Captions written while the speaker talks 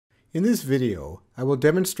In this video, I will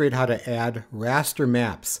demonstrate how to add raster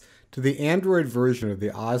maps to the Android version of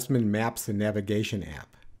the OsmAnd Maps Navigation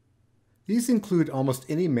app. These include almost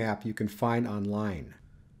any map you can find online: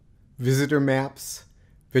 visitor maps,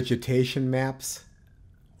 vegetation maps,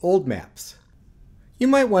 old maps. You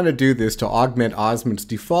might want to do this to augment OsmAnd's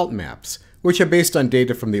default maps, which are based on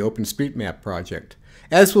data from the OpenStreetMap project.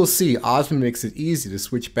 As we'll see, OsmAnd makes it easy to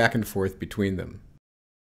switch back and forth between them.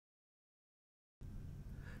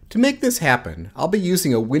 To make this happen, I'll be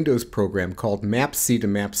using a Windows program called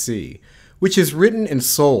MAPC2MAPC, which is written and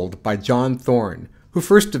sold by John Thorne, who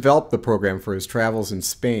first developed the program for his travels in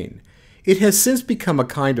Spain. It has since become a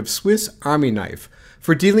kind of Swiss Army knife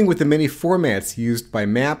for dealing with the many formats used by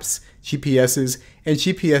maps, GPSs, and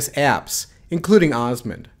GPS apps, including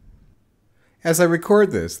OsmAnd. As I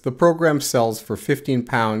record this, the program sells for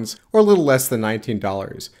 £15 or a little less than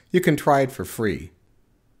 $19. You can try it for free.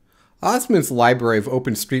 OsmAnd's library of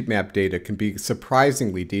OpenStreetMap data can be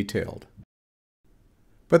surprisingly detailed.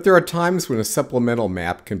 But there are times when a supplemental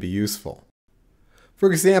map can be useful. For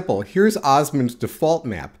example, here's OsmAnd's default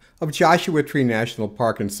map of Joshua Tree National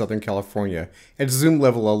Park in Southern California at zoom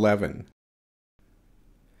level 11.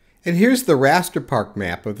 And here's the Raster Park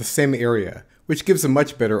map of the same area, which gives a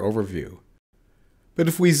much better overview. But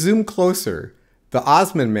if we zoom closer, the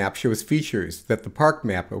OsmAnd map shows features that the park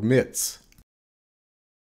map omits.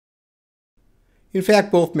 In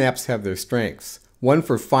fact, both maps have their strengths, one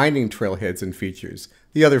for finding trailheads and features,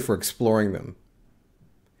 the other for exploring them.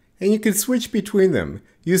 And you can switch between them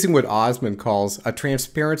using what OsmAnd calls a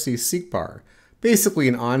transparency seek bar, basically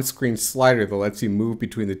an on-screen slider that lets you move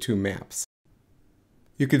between the two maps.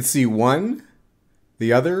 You can see one,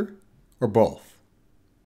 the other, or both.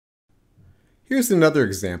 Here's another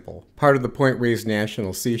example, part of the Point Reyes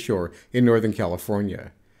National Seashore in Northern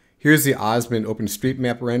California. Here's the OsmAnd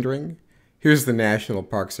OpenStreetMap rendering. Here's the National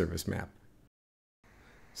Park Service map.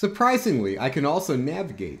 Surprisingly, I can also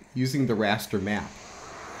navigate using the raster map.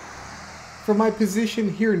 For my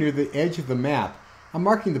position here near the edge of the map, I'm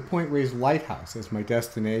marking the Point Reyes Lighthouse as my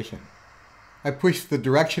destination. I push the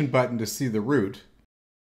direction button to see the route,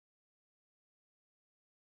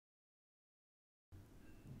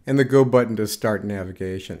 and the Go button to start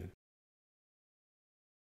navigation.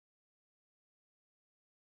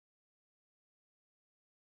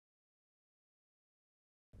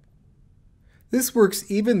 This works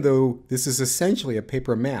even though this is essentially a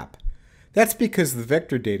paper map. That's because the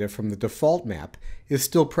vector data from the default map is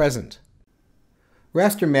still present.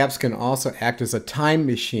 Raster maps can also act as a time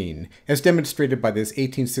machine, as demonstrated by this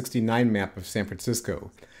 1869 map of San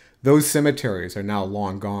Francisco. Those cemeteries are now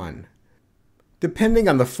long gone. Depending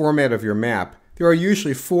on the format of your map, there are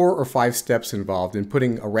usually 4 or 5 steps involved in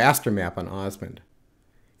putting a raster map on OsmAnd.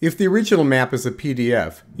 If the original map is a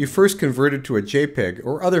PDF, you first convert it to a JPEG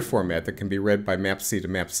or other format that can be read by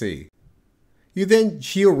MAPC2MAPC. You then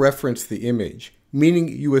georeference the image, meaning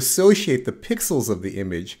you associate the pixels of the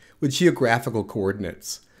image with geographical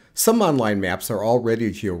coordinates. Some online maps are already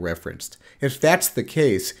georeferenced. If that's the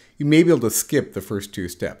case, you may be able to skip the first 2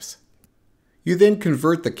 steps. You then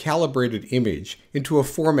convert the calibrated image into a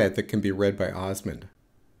format that can be read by OsmAnd.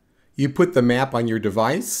 You put the map on your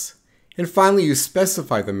device, and finally you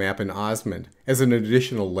specify the map in OsmAnd as an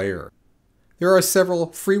additional layer. There are several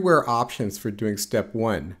freeware options for doing step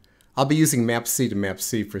 1. I'll be using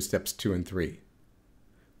MAPC2MAPC for steps 2 and 3.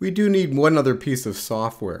 We do need one other piece of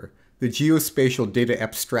software, the Geospatial Data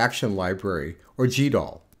Abstraction Library, or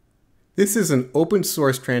GDAL. This is an open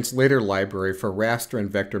source translator library for raster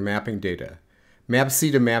and vector mapping data.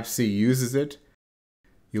 MAPC2MAPC uses it.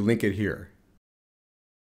 You link it here.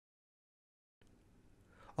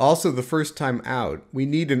 Also, the first time out, we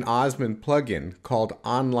need an OsmAnd plugin called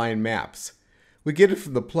Online Maps. We get it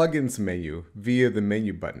from the Plugins menu via the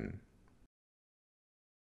menu button.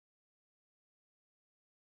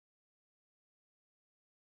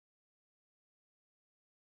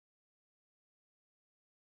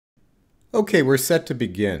 Okay, we're set to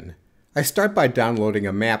begin. I start by downloading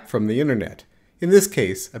a map from the internet, in this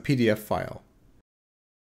case, a PDF file.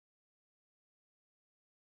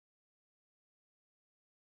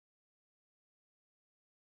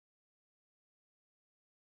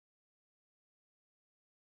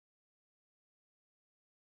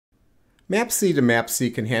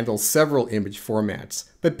 MAPC2MAPC can handle several image formats,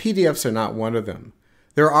 but PDFs are not one of them.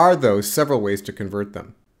 There are, though, several ways to convert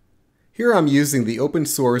them. Here I'm using the open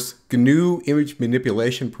source GNU image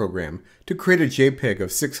manipulation program to create a JPEG of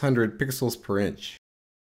 600 pixels per inch.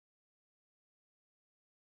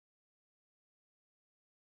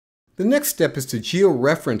 The next step is to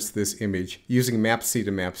georeference this image using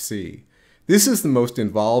MAPC2MAPC. This is the most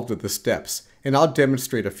involved of the steps, and I'll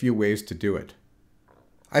demonstrate a few ways to do it.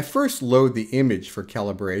 I first load the image for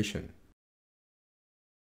calibration.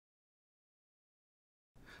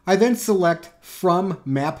 I then select From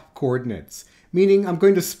Map Coordinates, meaning I'm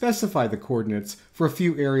going to specify the coordinates for a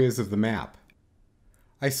few areas of the map.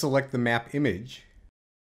 I select the map image.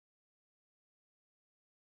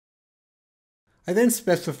 I then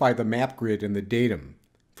specify the map grid and the datum.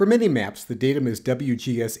 For many maps, the datum is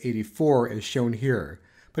WGS84 as shown here,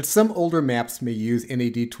 but some older maps may use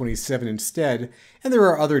NAD27 instead, and there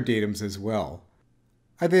are other datums as well.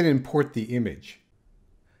 I then import the image.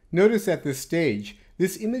 Notice at this stage,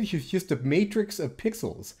 this image is just a matrix of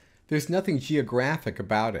pixels. There's nothing geographic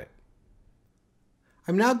about it.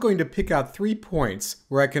 I'm now going to pick out 3 points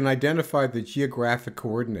where I can identify the geographic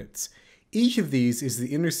coordinates. Each of these is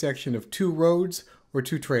the intersection of 2 roads or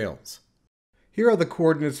 2 trails. Here are the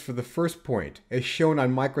coordinates for the first point, as shown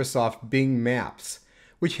on Microsoft Bing Maps,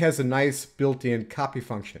 which has a nice built-in copy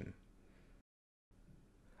function.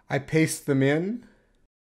 I paste them in.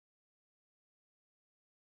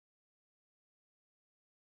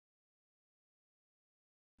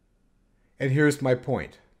 And here's my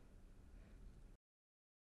point.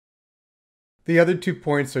 The other 2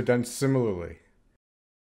 points are done similarly.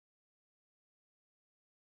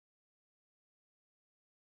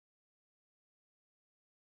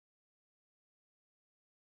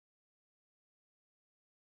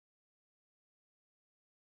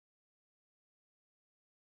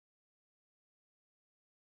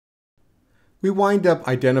 We wind up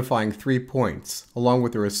identifying 3 points, along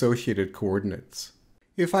with their associated coordinates.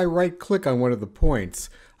 If I right-click on one of the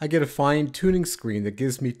points, I get a fine-tuning screen that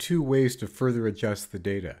gives me 2 ways to further adjust the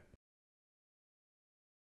data.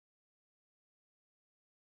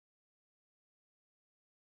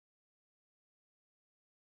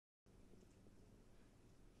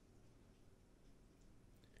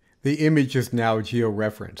 The image is now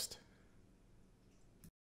georeferenced.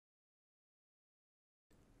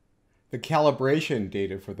 The calibration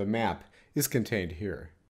data for the map is contained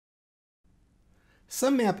here.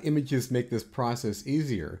 Some map images make this process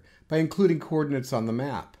easier by including coordinates on the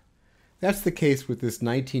map. That's the case with this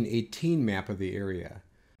 1918 map of the area.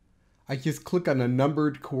 I just click on a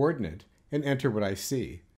numbered coordinate and enter what I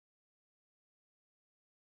see.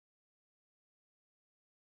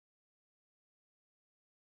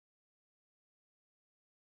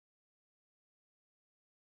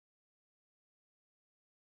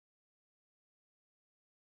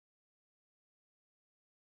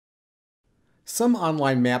 Some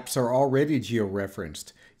online maps are already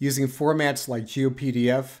georeferenced using formats like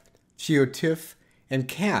GeoPDF, GeoTIFF, and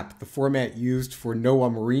CAP, the format used for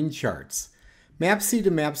NOAA marine charts.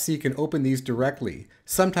 MAPC2MAPC can open these directly,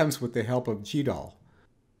 sometimes with the help of GDAL.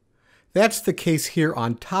 That's the case here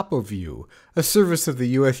on TopoView, a service of the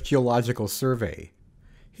U.S. Geological Survey.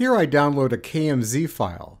 Here I download a KMZ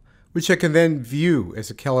file, which I can then view as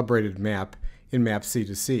a calibrated map in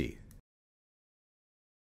MAPC2C.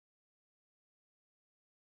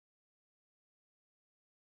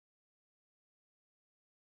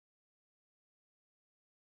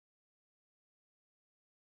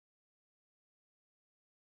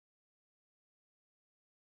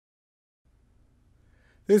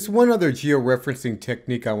 There's one other georeferencing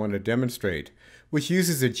technique I want to demonstrate, which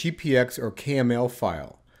uses a GPX or KML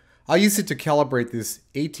file. I'll use it to calibrate this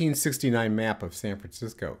 1869 map of San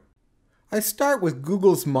Francisco. I start with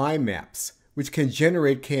Google's My Maps, which can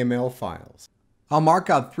generate KML files. I'll mark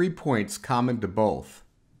out 3 points common to both: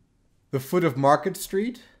 the foot of Market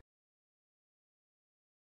Street,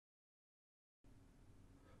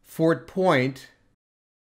 Fort Point,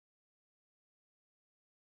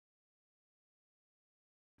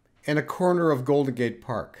 and a corner of Golden Gate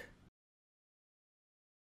Park.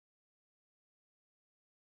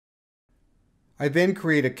 I then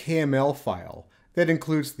create a KML file that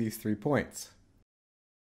includes these 3 points.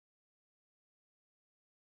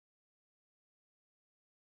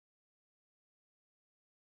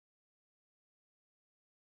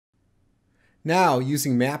 Now,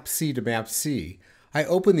 using MAPC2MAPC, I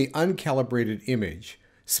open the uncalibrated image,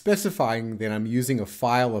 specifying that I'm using a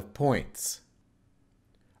file of points.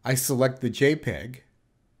 I select the JPEG,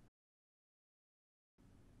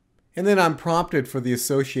 and then I'm prompted for the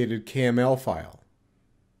associated KML file.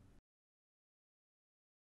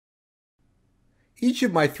 Each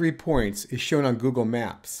of my 3 points is shown on Google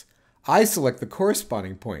Maps. I select the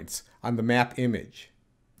corresponding points on the map image.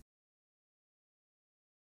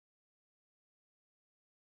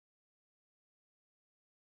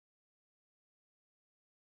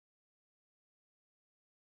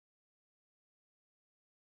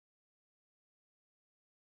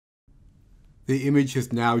 The image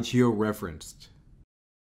is now georeferenced.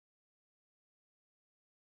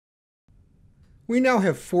 We now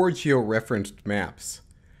have 4 georeferenced maps.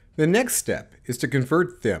 The next step is to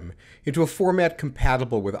convert them into a format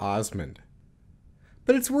compatible with OsmAnd.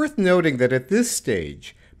 But it's worth noting that at this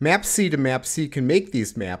stage, MAPC2MAPC can make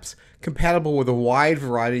these maps compatible with a wide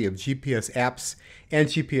variety of GPS apps and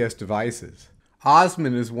GPS devices.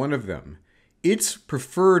 OsmAnd is one of them. Its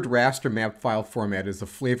preferred raster map file format is a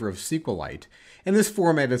flavor of SQLite, and this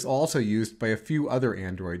format is also used by a few other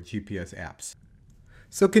Android GPS apps.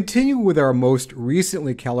 So continue with our most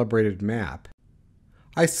recently calibrated map.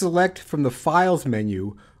 I select from the Files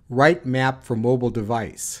menu, Write Map for Mobile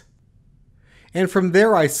Device. And from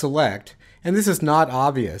there I select, and this is not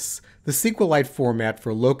obvious, the SQLite format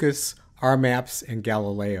for Locus, RMaps, and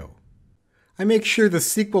Galileo. I make sure the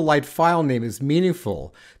SQLite file name is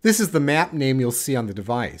meaningful. This is the map name you'll see on the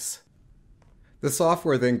device. The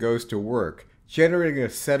software then goes to work, generating a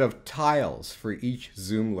set of tiles for each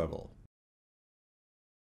zoom level.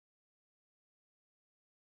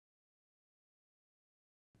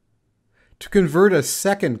 To convert a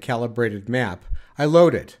second calibrated map, I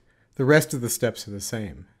load it. The rest of the steps are the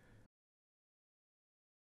same.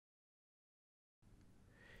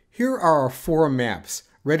 Here are our 4 maps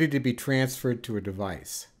ready to be transferred to a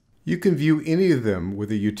device. You can view any of them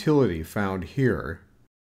with a utility found here.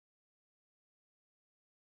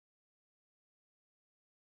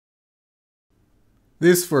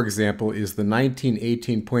 This, for example, is the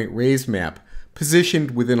 1918 point raised map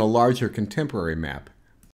positioned within a larger contemporary map.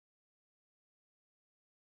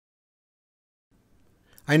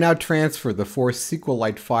 I now transfer the 4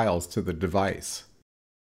 SQLite files to the device.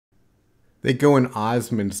 They go in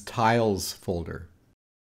OsmAnd's Tiles folder.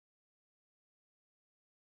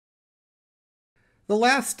 The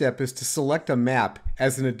last step is to select a map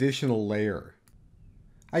as an additional layer.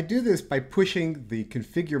 I do this by pushing the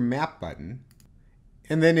Configure Map button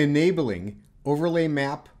and then enabling Overlay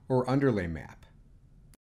Map or Underlay Map.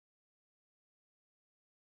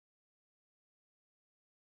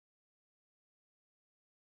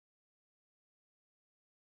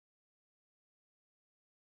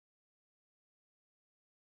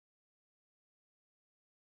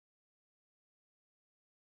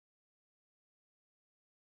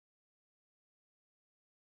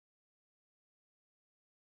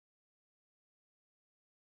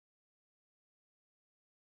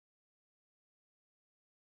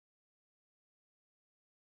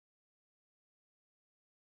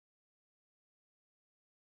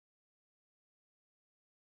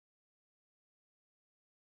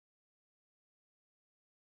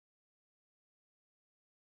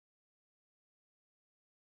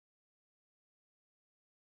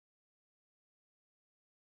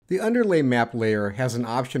 The Underlay Map layer has an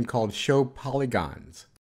option called Show Polygons.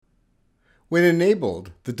 When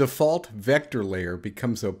enabled, the default vector layer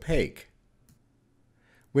becomes opaque.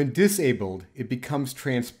 When disabled, it becomes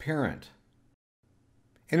transparent.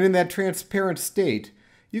 And in that transparent state,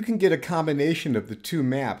 you can get a combination of the 2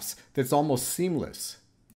 maps that's almost seamless.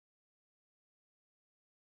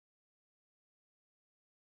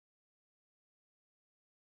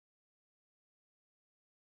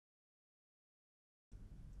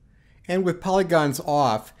 And with polygons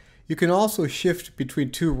off, you can also shift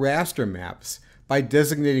between 2 raster maps by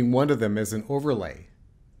designating one of them as an overlay.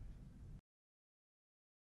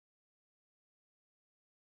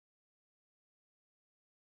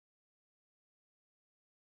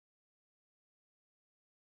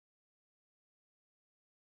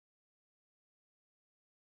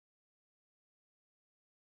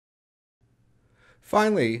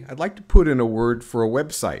 Finally, I'd like to put in a word for a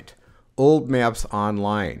website, Old Maps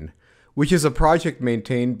Online, which is a project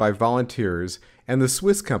maintained by volunteers and the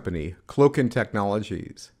Swiss company Cloaken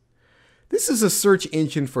Technologies. This is a search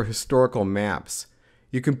engine for historical maps.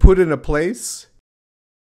 You can put in a place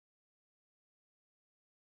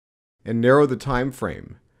and narrow the time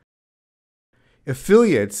frame.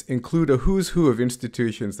 Affiliates include a who's who of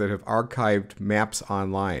institutions that have archived maps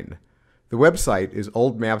online. The website is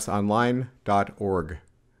oldmapsonline.org.